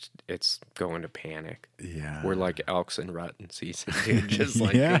it's going to panic. yeah. We're like elks in rutting season, dude. Just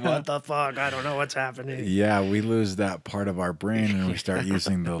like, Yeah. what the fuck? I don't know what's happening. Yeah, we lose that part of our brain and we start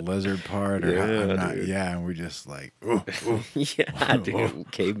using the lizard part. Or Yeah, dude. and we just like, ooh, ooh, Yeah,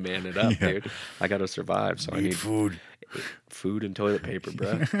 dude. Caveman it up, Yeah. dude. I got to survive, so I need need food and toilet paper,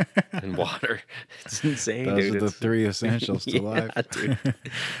 bro, and water. It's insane, Those dude. are the It's- three essentials to yeah, life. dude.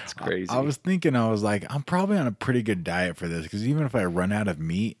 It's crazy. I was thinking, I was like, I'm probably on a pretty good diet for this because even if I run out of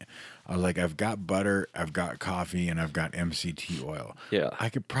meat, I was like, I've got butter, I've got coffee, and I've got MCT oil. Yeah. I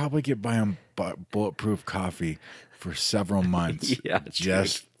could probably get by on bulletproof coffee for several months. Yeah,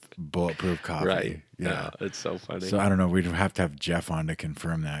 just bulletproof coffee. right. Yeah. It's so funny. So I don't know. We'd have to have Jeff on to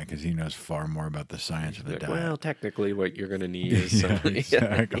confirm that because he knows far more about the science of the Like, diet. well, technically, what you're gonna need is yeah, some,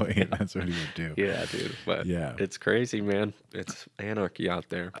 exactly. That's what he would do. Yeah, dude. But Yeah. it's crazy, man. It's anarchy out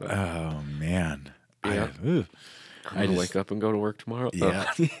there. But Oh man. Yeah. Ooh. I'm gonna just- wake up and go to work tomorrow.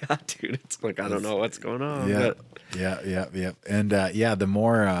 Yeah. Yeah, dude. It's like I don't know what's going on. Yeah, but- yeah. And the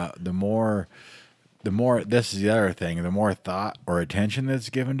more this is the other thing. The more thought or attention that's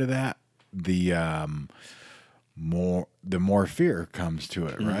given to that, the more fear comes to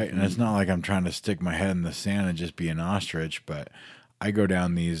it, right? And it's not like I'm trying to stick my head in the sand and just be an ostrich, but I go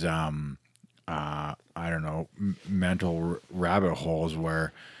down these I don't know mental rabbit holes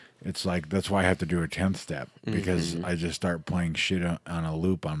where it's like that's why I have to do a 10th step because I just start playing shit on a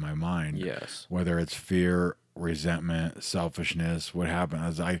loop on my mind. Yes. Whether it's fear, resentment, selfishness, what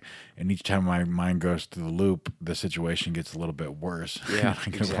happens and each time my mind goes to the loop, the situation gets a little bit worse. Yeah, I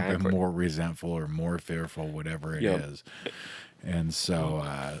get a little exactly. bit more resentful or more fearful, whatever it Yep. is. And so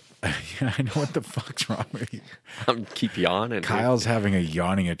yeah, I know what the fuck's wrong with you. I'm keep yawning. dude. Kyle's having a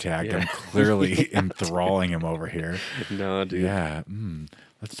yawning attack. Yeah. I'm clearly enthralling him over here. No, dude. Yeah.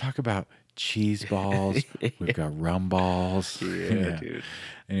 Let's talk about cheese balls. We've got rum balls. Yeah, dude.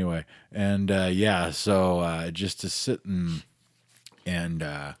 Anyway, and so just to sit and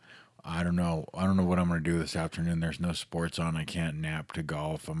I don't know what I'm going to do this afternoon. There's no sports on. I can't nap to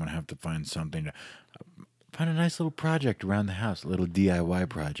golf. I'm going to have to find something to find a nice little project around the house, a little DIY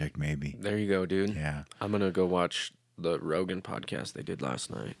project maybe. There you go, dude. Yeah. I'm gonna go watch the Rogan podcast they did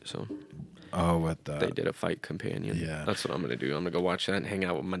last night. So Oh, what the? they did a fight companion. Yeah. That's what I'm gonna do. I'm gonna go watch that and hang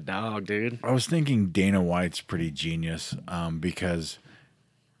out with my dog, dude. I was thinking Dana White's pretty genius because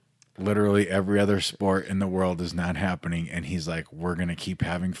literally every other sport in the world is not happening, and he's like, we're going to keep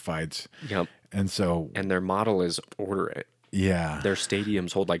having fights. Yep. And so, And their model is order it. yeah, Their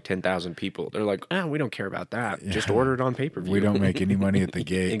stadiums hold like 10,000 people. They're like, we don't care about that. Just order it on pay per view. we don't make any money at the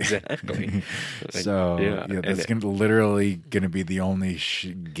gate. Exactly. So, Yeah, that's and- literally going to be the only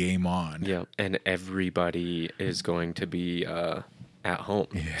game on. Yeah, and everybody is going to be at home.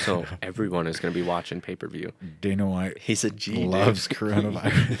 So everyone is going to be watching pay per view. Dana White He's a G. loves dude.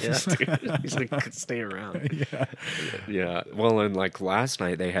 coronavirus. Yeah, dude. He's like, stay around. Yeah. Well, and like last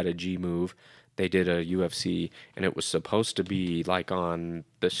night they had a G move. They did a UFC, and it was supposed to be like on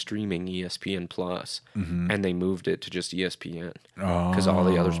the streaming ESPN Plus, and they moved it to just ESPN because all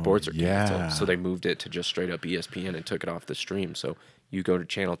the other sports are canceled. yeah. So they moved it to just straight up ESPN and took it off the stream. So you go to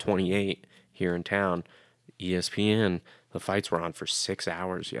channel 28 here in town, ESPN. The fights were on for 6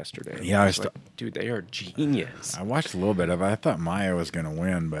 hours yesterday. Yeah, It's like, dude, they are genius. I watched a little bit of it. I thought Maya was going to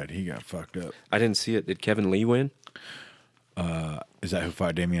win, but he got fucked up. I didn't see it. Did Kevin Lee win? Is that who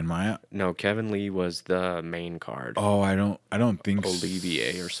fought Damian Maya? No, Kevin Lee was the main card. Oh, I don't think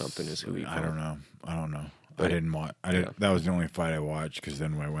Olivier or something is who he fought. I don't know. I But- didn't watch. That was the only fight I watched because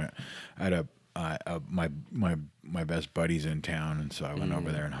then I went. I had my best buddies in town, and so I went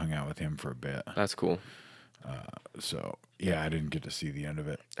over there and hung out with him for a bit. That's cool. So yeah, I didn't get to see the end of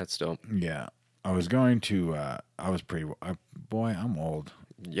it. That's dope. Yeah, I was going to. I was pretty. Boy, I'm old.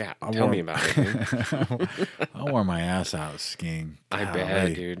 Yeah, tell me about it, dude. I wore my ass out skiing. I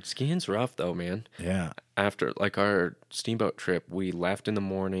bet, dude. Skiing's rough, though, man. Yeah. After, like, our steamboat trip, we left in the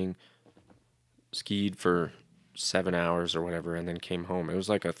morning, skied for 7 hours or whatever, and then came home. It was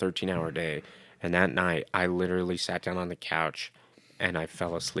like a 13-hour day. And that night, I literally sat down on the couch, and I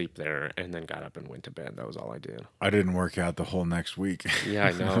fell asleep there, and then got up and went to bed. That was all I did. I didn't work out the whole next week. Yeah,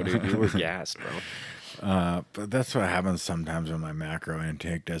 I know, dude. You were gassed, bro. But that's what happens sometimes when my macro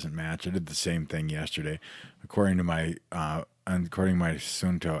intake doesn't match. I did the same thing yesterday. According to my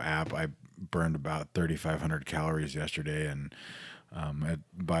Sunto app, I burned about 3,500 calories yesterday, and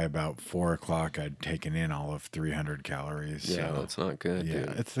by about 4 o'clock, I'd taken in all of 300 calories. Yeah, so, that's not good, yeah,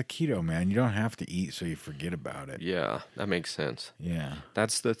 dude. it's the keto, man. You don't have to eat so you forget about it. Yeah, that makes sense. Yeah.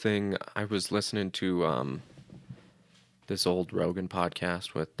 That's the thing. I was listening to this old Rogan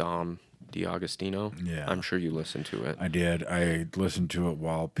podcast with Dom D'Agostino. Yeah. I'm sure you listened to it. I did. I listened to it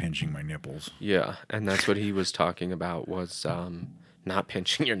while pinching my nipples. Yeah, and that's what he was talking about was not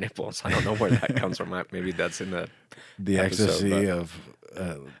pinching your nipples. I don't know where that comes from. Maybe that's in the ecstasy of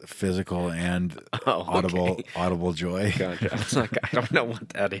physical and audible joy. Gotcha. It's like, I don't know what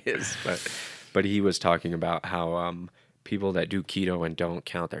that is, but he was talking about how people that do keto and don't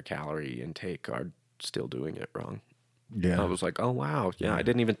count their calorie intake are still doing it wrong. Yeah. I was like, oh, wow. Yeah, I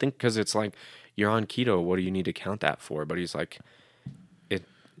didn't even think, because it's like, you're on keto. What do you need to count that for? But he's like,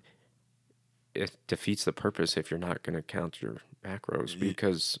 it defeats the purpose if you're not going to count your macros,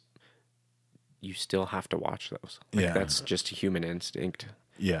 because you still have to watch those. Like, that's just a human instinct.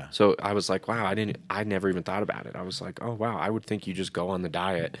 Yeah. So I was like, wow, I never even thought about it. I was like, oh, wow, I would think you just go on the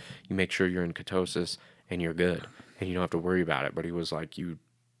diet, you make sure you're in ketosis, and you're good, and you don't have to worry about it. But he was like, you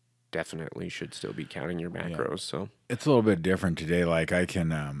definitely should still be counting your macros. So it's a little bit different today. Like I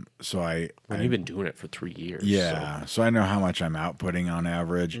can, you've been doing it for 3 years. Yeah. So I know how much I'm outputting on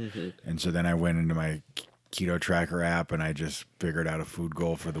average. Mm-hmm. And so then I went into my keto tracker app and I just figured out a food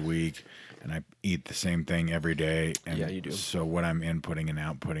goal for the week, and I eat the same thing every day. And yeah, you do. So what I'm inputting and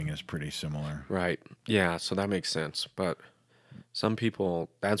outputting is pretty similar. Right. Yeah. So that makes sense. But some people,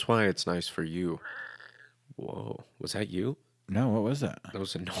 that's why it's nice for you. Whoa. Was that you? No, what was that? That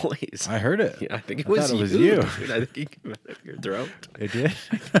was a noise. I heard it. Yeah, I think it I was thought you. it was you. Dude, I think it came out of your throat. It did?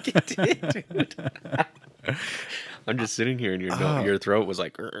 I think it did, dude. I'm just sitting here and your throat was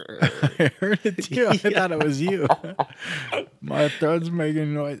like... I heard it too. I thought it was you. My throat's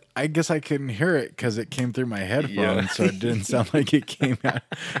making noise. I guess I couldn't hear it because it came through my headphones, so it didn't sound like it came out.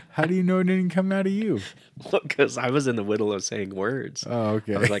 How do you know it didn't come out of you? Because I was in the middle of saying words. Oh,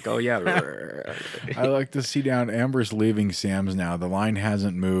 okay. I was like, oh, yeah. I like to see down. Amber's leaving Sam's now. The line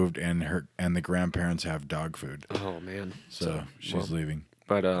hasn't moved, and the grandparents have dog food. Oh, man. So she's leaving.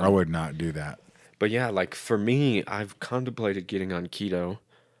 But I would not do that. But yeah, like for me, I've contemplated getting on keto.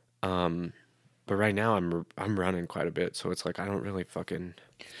 But right now I'm running quite a bit, so it's like I don't really fucking...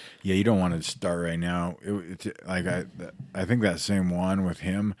 Yeah, you don't want to start right now. It's like I think that same one with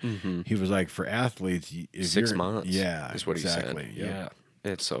him, he was like, for athletes, if 6 months. Yeah, is what exactly. He said. Yeah,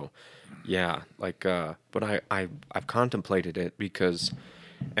 it's so, yeah, like, but I've contemplated it because,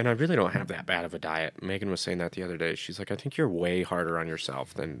 and I really don't have that bad of a diet. Megan was saying that the other day. She's like, I think you're way harder on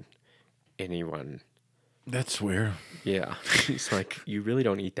yourself than anyone. That's weird. Yeah. She's like, you really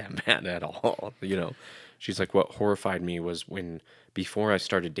don't eat that bad at all, you know. She's like, what horrified me was before I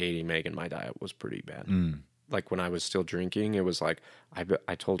started dating Megan, my diet was pretty bad. Like when I was still drinking, it was like,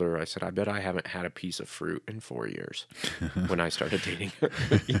 I told her, I said, I bet I haven't had a piece of fruit in 4 years when I started dating her.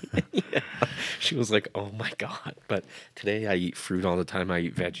 Yeah. She was like, oh my God. But today I eat fruit all the time. I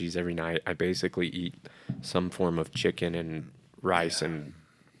eat veggies every night. I basically eat some form of chicken and rice and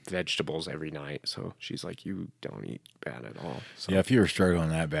vegetables every night. So she's like, you don't eat bad at all. So, yeah, if you were struggling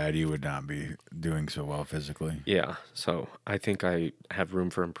that bad, you would not be doing so well physically. Yeah, so I think I have room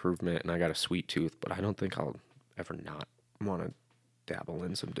for improvement, and I got a sweet tooth, but I don't think I'll ever not want to dabble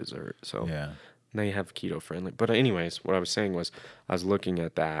in some dessert. So yeah, they have keto friendly. But anyways, what I was saying was I was looking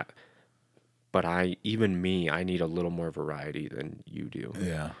at that, but I need a little more variety than you do.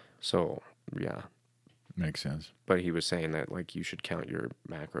 Yeah. So yeah. Makes sense. But he was saying that like you should count your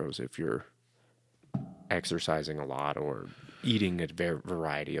macros if you're exercising a lot or eating a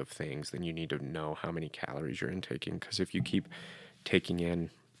variety of things. Then you need to know how many calories you're intaking, because if you keep taking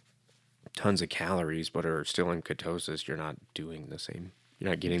in tons of calories but are still in ketosis, you're not doing the same.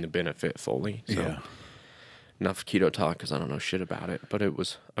 You're not getting the benefit fully. So yeah. Enough keto talk because I don't know shit about it. But I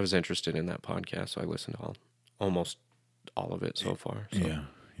was interested in that podcast, so I listened to almost all of it so far. So. Yeah.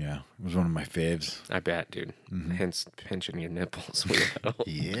 Yeah, it was one of my faves. I bet, dude. Hence pinching your nipples.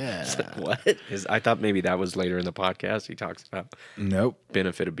 Yeah. What? I thought maybe that was later in the podcast. He talks about Nope.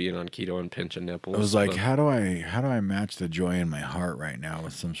 benefit of being on keto and pinching nipples. I was like, but how do I match the joy in my heart right now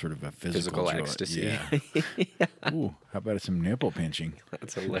with some sort of a physical joy? ecstasy. Yeah. Ooh, how about some nipple pinching?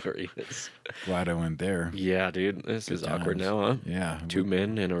 That's hilarious. Glad I went there. Yeah, dude. This is awkward times. now, huh? Yeah. Two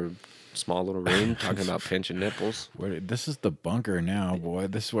men in a small little room talking about pinching nipples. This is the bunker now, boy.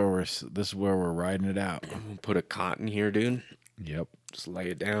 This is where we're riding it out. We'll put a cot in here, dude. Yep. Just lay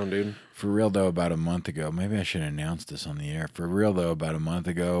it down, dude. For real though, about a month ago, maybe I should announce this on the air. For real though, about a month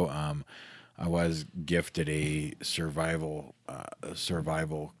ago, I was gifted a survival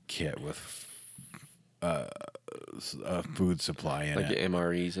kit with a food supply in Like it.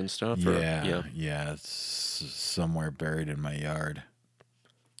 MREs and stuff? Yeah. It's somewhere buried in my yard.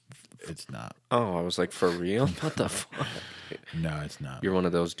 It's not. Oh, I was like, for real? What the fuck? No, it's not. You're one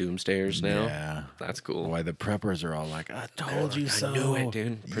of those doomsayers now? Yeah. That's cool. Why the preppers are all like, I told you so. I knew it,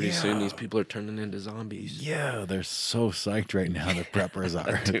 dude. Pretty soon Yeah. these people are turning into zombies. Yeah, they're so psyched right now. The preppers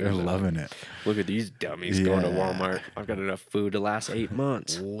are. Dude, They're loving it. Look at these dummies going to Yeah. Walmart. I've got enough food to last 8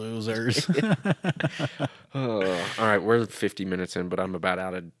 months. Losers. All right, we're 50 minutes in, but I'm about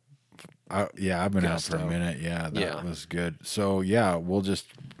out of... Yeah, I've been out Gusto. for a minute. Yeah, that Yeah. was good. So, yeah, we'll just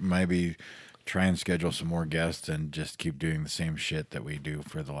maybe try and schedule some more guests and just keep doing the same shit that we do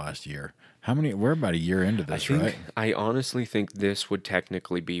for the last year. We're about a year into this, right? I honestly think this would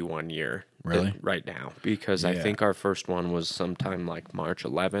technically be 1 year. Really? Right now. Because I Yeah. think our first one was sometime like March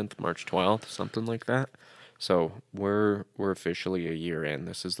 11th, March 12th, something like that. So we're officially a year in.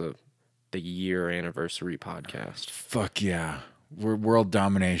 This is the year anniversary podcast. Fuck yeah. We're world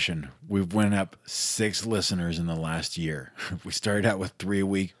domination. We've went up 6 listeners in the last year. We started out with 3 a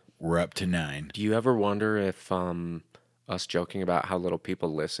week. We're up to 9. Do you ever wonder if us joking about how little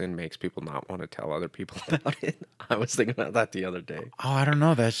people listen makes people not want to tell other people about it? I was thinking about that the other day. Oh, I don't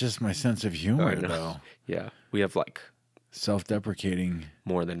know. That's just my sense of humor, know. though. Yeah, we have like Self-deprecating.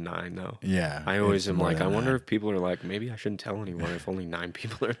 more than 9 though. Yeah. I always it's am more like, I than wonder that. if people are like, maybe I shouldn't tell anyone if only 9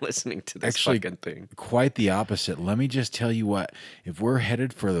 people are listening to this Actually, fucking thing. Quite the opposite. Let me just tell you what. If we're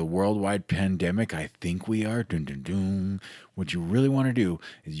headed for the worldwide pandemic, I think we are. Dun, dun, dun. What you really want to do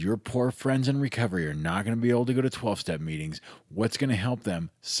is your poor friends in recovery are not going to be able to go to 12-step meetings. What's going to help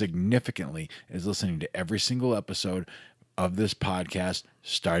them significantly is listening to every single episode of this podcast,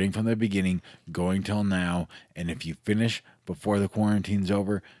 starting from the beginning, going till now. And if you finish before the quarantine's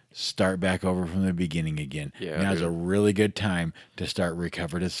over, start back over from the beginning again. Yeah, Now's dude. a really good time to start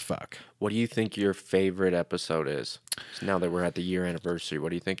recovered as fuck. What do you think your favorite episode is? So now that we're at the year anniversary, what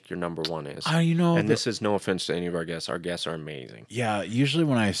do you think your number 1 is? And this is no offense to any of our guests. Our guests are amazing. Yeah, usually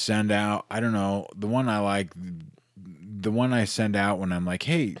when I send out, I don't know, the one I send out when I'm like,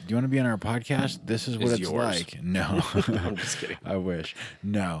 hey, do you want to be on our podcast? This is what Is it's yours. like. No. I'm just kidding. I wish.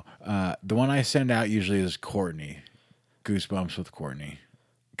 No. The one I send out usually is Courtney. Goosebumps with Courtney.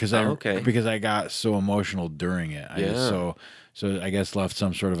 Because I got so emotional during it. So I guess left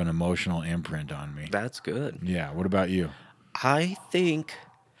some sort of an emotional imprint on me. That's good. Yeah. What about you? I think,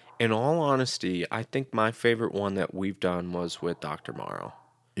 in all honesty, I think my favorite one that we've done was with Dr. Morrow.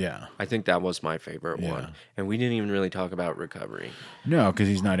 Yeah. I think that was my favorite Yeah. one. And we didn't even really talk about recovery. No, because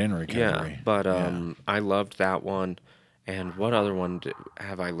he's not in recovery. Yeah, but I loved that one. And what other one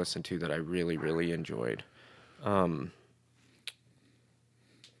have I listened to that I really, really enjoyed?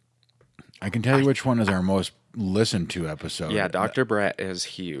 I can tell you which one is our most listened to episode. Yeah, Dr. Brett is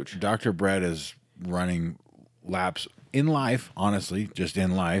huge. Dr. Brett is running laps in life, honestly, just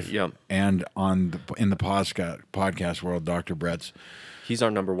in life. Yep. And in the podcast world, Dr. Brett's. He's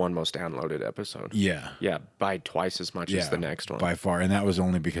our number 1 most downloaded episode. Yeah. Yeah, by twice as much as the next one. By far. And that was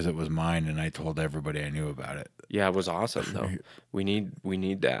only because it was mine and I told everybody I knew about it. Yeah, it was awesome though. We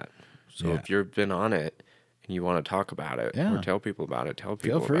need that. So Yeah. if you've been on it and you want to talk about it Yeah. or tell people about it, tell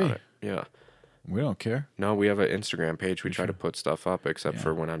people Feel free. about it. Yeah. We don't care. No, we have an Instagram page. We try to put stuff up, except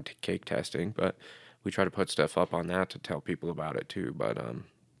for when I'm cake testing. But we try to put stuff up on that to tell people about it too.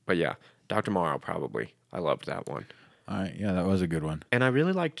 But yeah, Dr. Morrow probably. I loved that one, Yeah, that was a good one. and I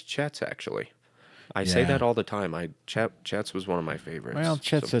really liked Chet's actually. I say Yeah. that all the time. Chet's was one of my favorites. Well,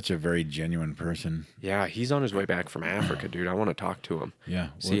 Chet's So- such a very genuine person. yeah, he's on his way back from Africa, dude. I want to talk to him.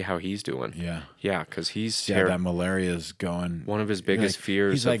 Yeah. See how he's doing. Yeah. Yeah, because he's Yeah, that malaria's going. one of his biggest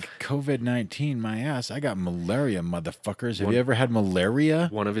fears. He's like, COVID-19, my ass. I got malaria, motherfuckers. Have you ever had malaria?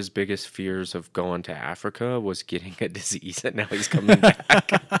 one of his biggest fears of going to Africa was getting a disease, and now he's coming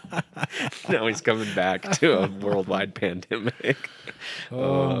back. Now he's coming back to a worldwide pandemic.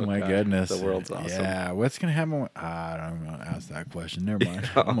 Oh, my God, goodness. the world's awesome. Yeah, what's gonna happen? I don't know. Ask that question. Never mind.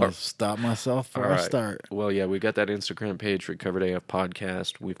 I'm gonna stop myself before I start. Well, yeah, we got that Instagram page, Recovered AF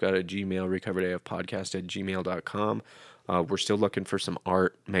Podcast. We've got a Gmail, recoveredafpodcast@gmail.com. We're still looking for some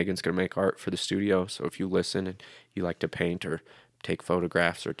art. Megan's going to make art for the studio. So if you listen and you like to paint or take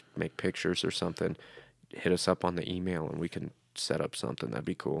photographs or make pictures or something, hit us up on the email and we can set up something. That'd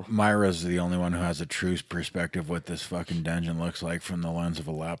be cool. Myra's the only one who has a true perspective what this fucking dungeon looks like from the lens of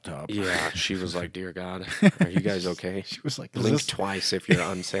a laptop. Yeah, she was like, "Dear God, are you guys okay?" She was like, "Blink twice if you're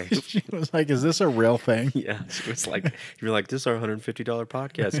unsafe." She was like, "Is this a real thing?" Yeah, she was like, "You're like, this is our $150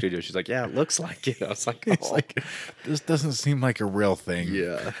 podcast studio." She's like, "Yeah, it looks like it." I was like, "Oh." It's like, this doesn't seem like a real thing.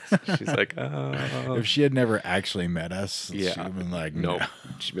 Yeah. She's like, "Oh." If she had never actually met us, she'd have been like, nope. no.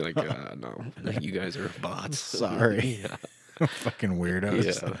 She'd be like, "No, you guys are bots." Sorry. Yeah. Fucking weirdos.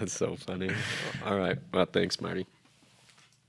 Yeah, that's so funny. All right. Well, thanks, Marty.